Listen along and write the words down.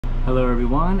Hello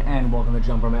everyone, and welcome to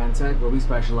Jumperman Tech, where we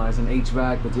specialize in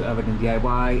HVAC but do everything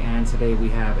DIY. And today we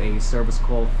have a service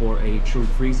call for a True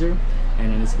freezer,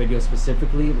 and in this video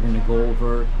specifically we're going to go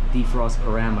over defrost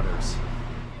parameters.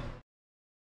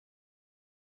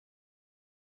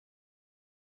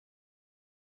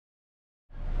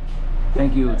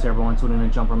 Thank you to everyone tuning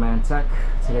in Jumperman Tech.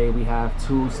 Today we have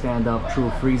two stand-up True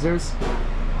freezers.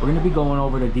 We're going to be going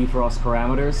over the defrost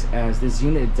parameters, as this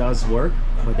unit does work,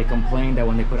 but they complain that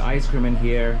when they put ice cream in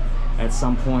here, at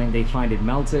some point they find it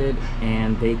melted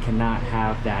and they cannot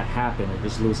have that happen. They're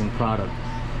just losing product.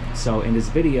 So in this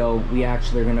video, we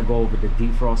actually are going to go over the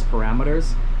defrost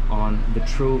parameters on the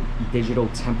True digital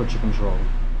temperature control.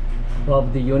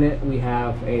 Above the unit, we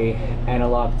have a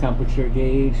analog temperature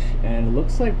gauge, and it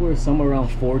looks like we're somewhere around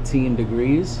 14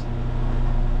 degrees.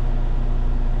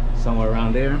 Somewhere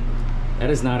around there. That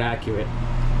is not accurate.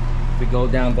 If we go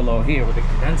down below here where the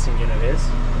condensing unit is,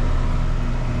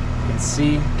 you can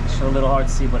see, it's a little hard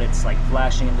to see, but it's like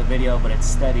flashing in the video, but it's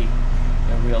steady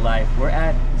in real life. We're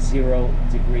at 0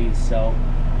 degrees, so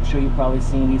I'm sure you've probably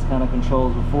seen these kind of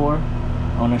controls before.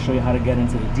 I want to show you how to get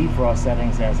into the defrost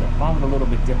settings, as I found it a little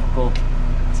bit difficult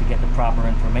to get the proper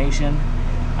information.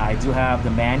 I do have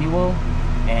the manual,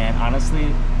 and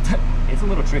honestly, it's a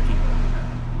little tricky.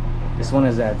 This one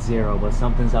is at 0, but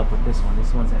something's up with this one.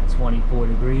 This one's at 24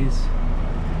 degrees.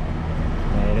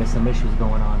 Yeah, there's some issues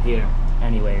going on here.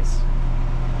 Anyways,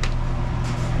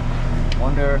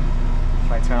 wonder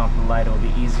if I turn off the light, it'll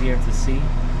be easier to see.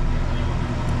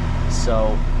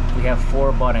 So we have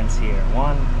 4 buttons here.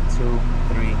 1, 2,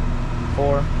 3,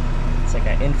 4. It's like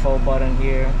an info button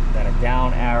here. Got a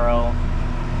down arrow,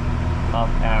 up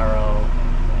arrow,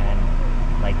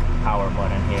 and like power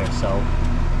button here. So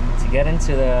to get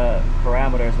into the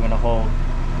parameters, we're going to hold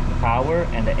the power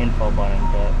and the info button,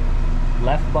 the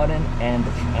left button and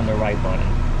the right button.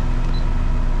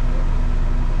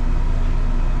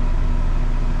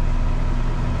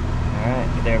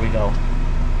 Alright, there we go.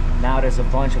 Now there's a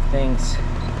bunch of things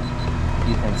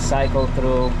you can cycle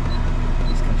through.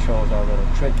 These controls are a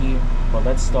little tricky, but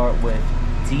let's start with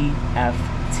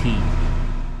DFT.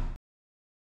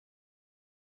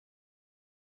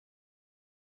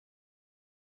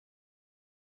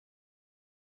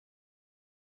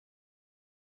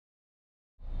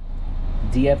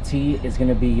 DFT is going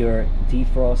to be your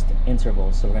defrost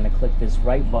interval. So we're going to click this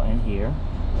right button here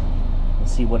and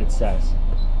see what it says.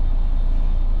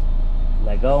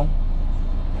 Let go.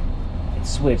 It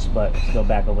switched, but let's go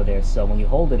back over there. So when you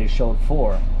hold it, it showed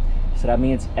 4. So that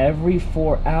means every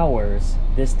 4 hours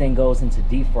this thing goes into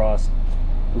defrost,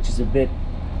 which is a bit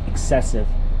excessive.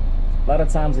 A lot of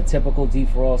times a typical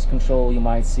defrost control, you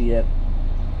might see it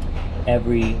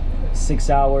every 6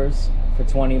 hours for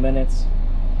 20 minutes.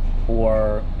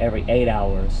 Or every 8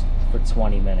 hours for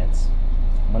 20 minutes.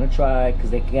 I'm gonna try, because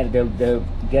they're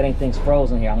getting things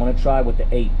frozen here. I'm gonna try with the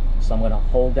 8. So I'm gonna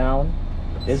hold down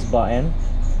this button.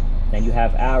 Then you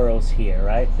have arrows here,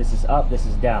 right? This is up, this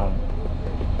is down.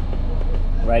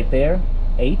 Right there,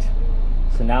 8.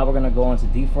 So now we're gonna go into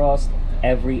defrost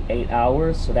every 8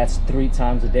 hours. So that's 3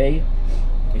 times a day.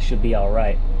 It should be all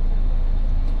right.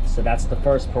 So that's the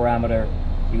first parameter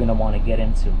you're gonna want to get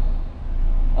into.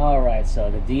 Alright,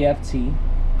 so the DFT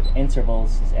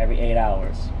intervals is every 8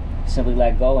 hours. Simply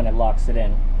let go and it locks it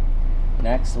in.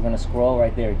 Next, we're going to scroll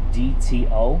right there,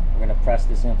 DTO. We're going to press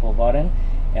this info button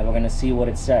and we're going to see what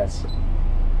it says.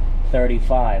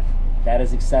 35. That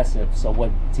is excessive. So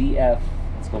what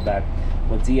let's go back.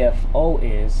 What DFO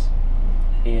is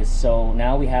so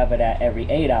now we have it at every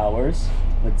 8 hours.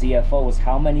 But DFO is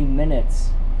how many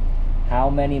minutes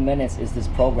is this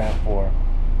program for?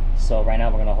 So right now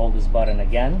we're going to hold this button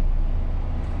again.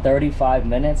 35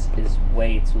 minutes is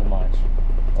way too much.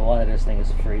 No wonder this thing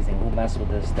is freezing. Who messed with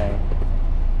this thing?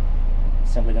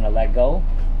 Simply going to let go.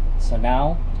 So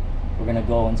now we're going to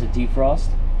go into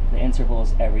defrost. The interval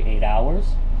is every 8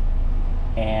 hours.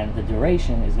 And the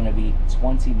duration is going to be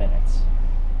 20 minutes.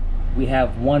 We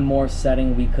have one more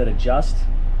setting we could adjust.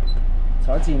 It's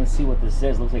hard to even see what this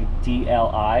is. It looks like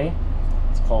DLI.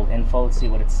 It's called info. Let's see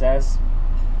what it says.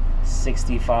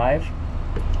 65.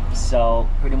 So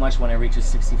pretty much when it reaches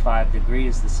 65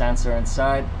 degrees, the sensor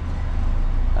inside,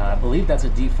 I believe that's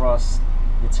a defrost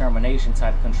determination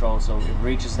type control. So it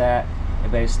reaches that,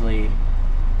 and basically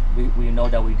we know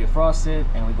that we defrosted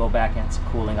and we go back into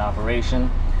cooling operation.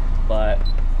 But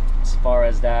as far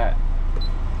as that,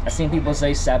 I've seen people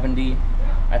say 70.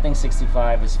 I think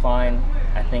 65 is fine.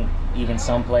 I think even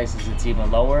some places it's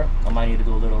even lower. I might need to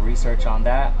do a little research on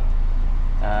that.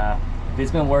 If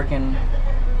it's been working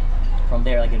from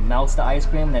there, like it melts the ice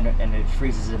cream and it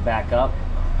freezes it back up,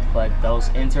 but those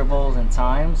intervals and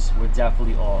times were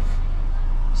definitely off.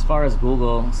 As far as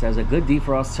Google, it says a good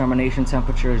defrost termination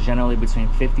temperature is generally between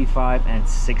 55 and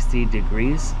 60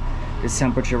 degrees. This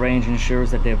temperature range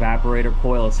ensures that the evaporator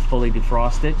coil is fully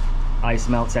defrosted. Ice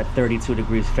melts at 32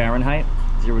 degrees Fahrenheit,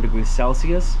 0 degrees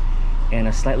Celsius, and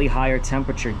a slightly higher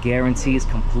temperature guarantees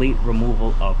complete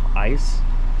removal of ice.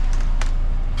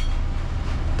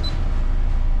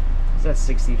 It's at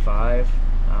 65.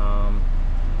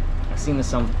 I've seen in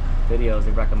some videos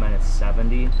they recommend it's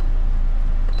 70.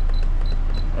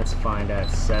 Let's find that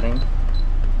setting.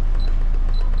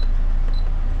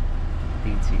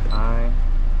 DTI.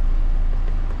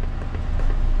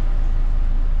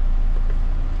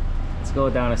 Let's go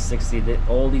down to 60.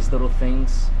 All these little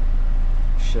things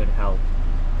should help.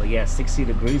 But yeah, 60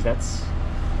 degrees, that's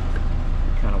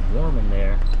kind of warm in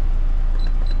there.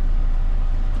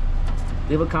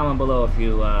 Leave a comment below if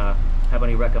you have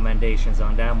any recommendations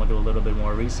on that. We'll do a little bit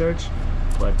more research.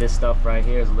 But this stuff right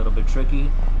here is a little bit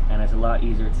tricky, and it's a lot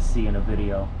easier to see in a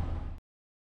video.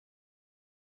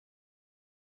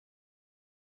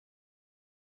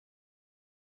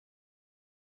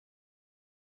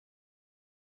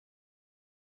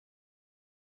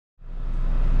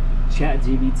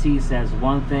 ChatGPT says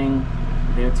one thing,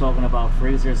 they're talking about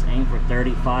freezers aim for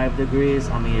 35 degrees.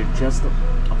 I mean, you're just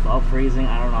above freezing.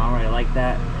 I don't know, I don't really like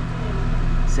that.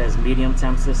 It says medium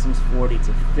temp systems 40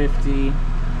 to 50.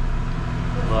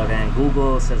 But then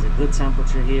Google says a good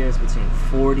temperature here is between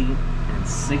 40 and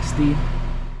 60.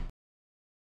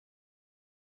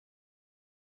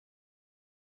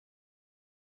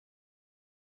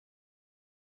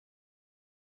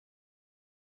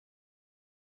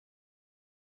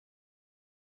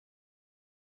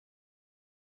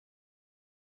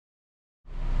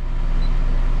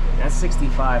 That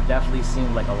 65 definitely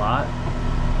seemed like a lot.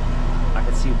 I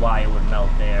could see why it would melt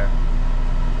there.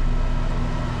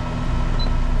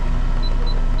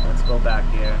 Let's go back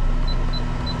here.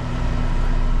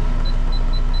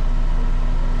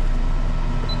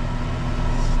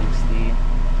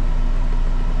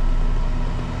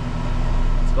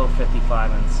 Let's go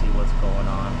 55 and see what's going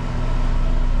on.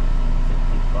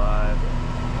 55.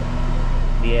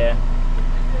 Yeah.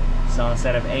 So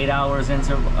instead of 8 hours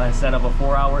instead of a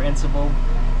 4-hour interval,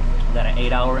 we got an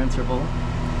 8-hour interval.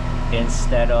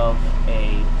 Instead of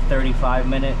a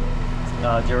 35-minute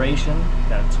duration,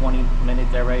 got a 20-minute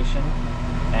duration.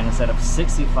 And instead of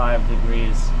 65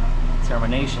 degrees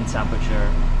termination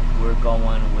temperature, we're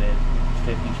going with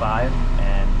 55,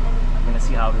 and we're gonna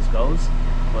see how this goes.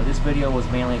 But this video was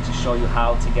mainly to show you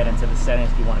how to get into the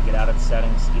settings. If you want to get out of the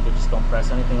settings, either just don't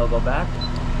press anything or go back,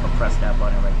 or press that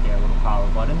button right there, a little power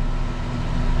button.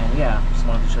 And yeah, just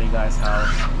wanted to show you guys how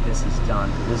this is done.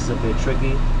 This is a bit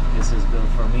tricky. This is built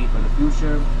for me for the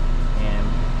future, and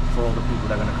for all the people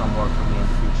that are gonna come work for me in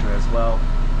the future as well.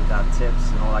 We got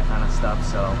tips and all that kind of stuff.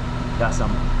 So got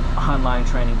some online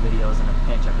training videos in a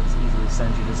pinch. I could just easily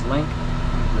send you this link.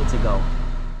 Good to go.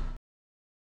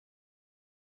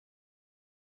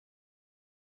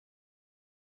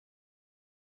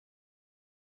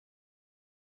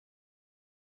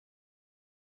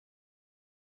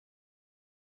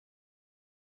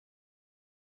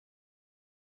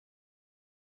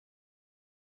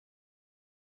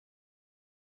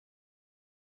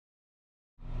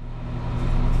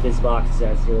 This box is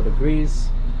at 0 degrees.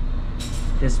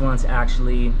 This one's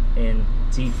actually in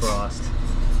defrost.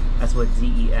 That's what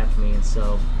DEF means.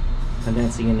 So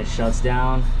condensing unit shuts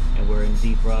down and we're in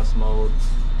defrost mode.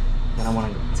 And I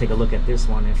want to take a look at this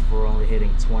one if we're only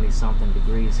hitting 20 something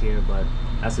degrees here, but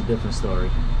that's a different story.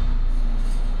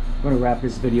 I'm going to wrap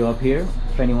this video up here.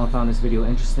 If anyone found this video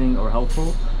interesting or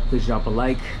helpful, please drop a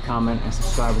like, comment, and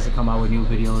subscribe as I come out with new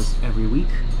videos every week.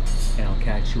 And I'll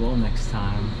catch you all next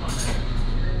time.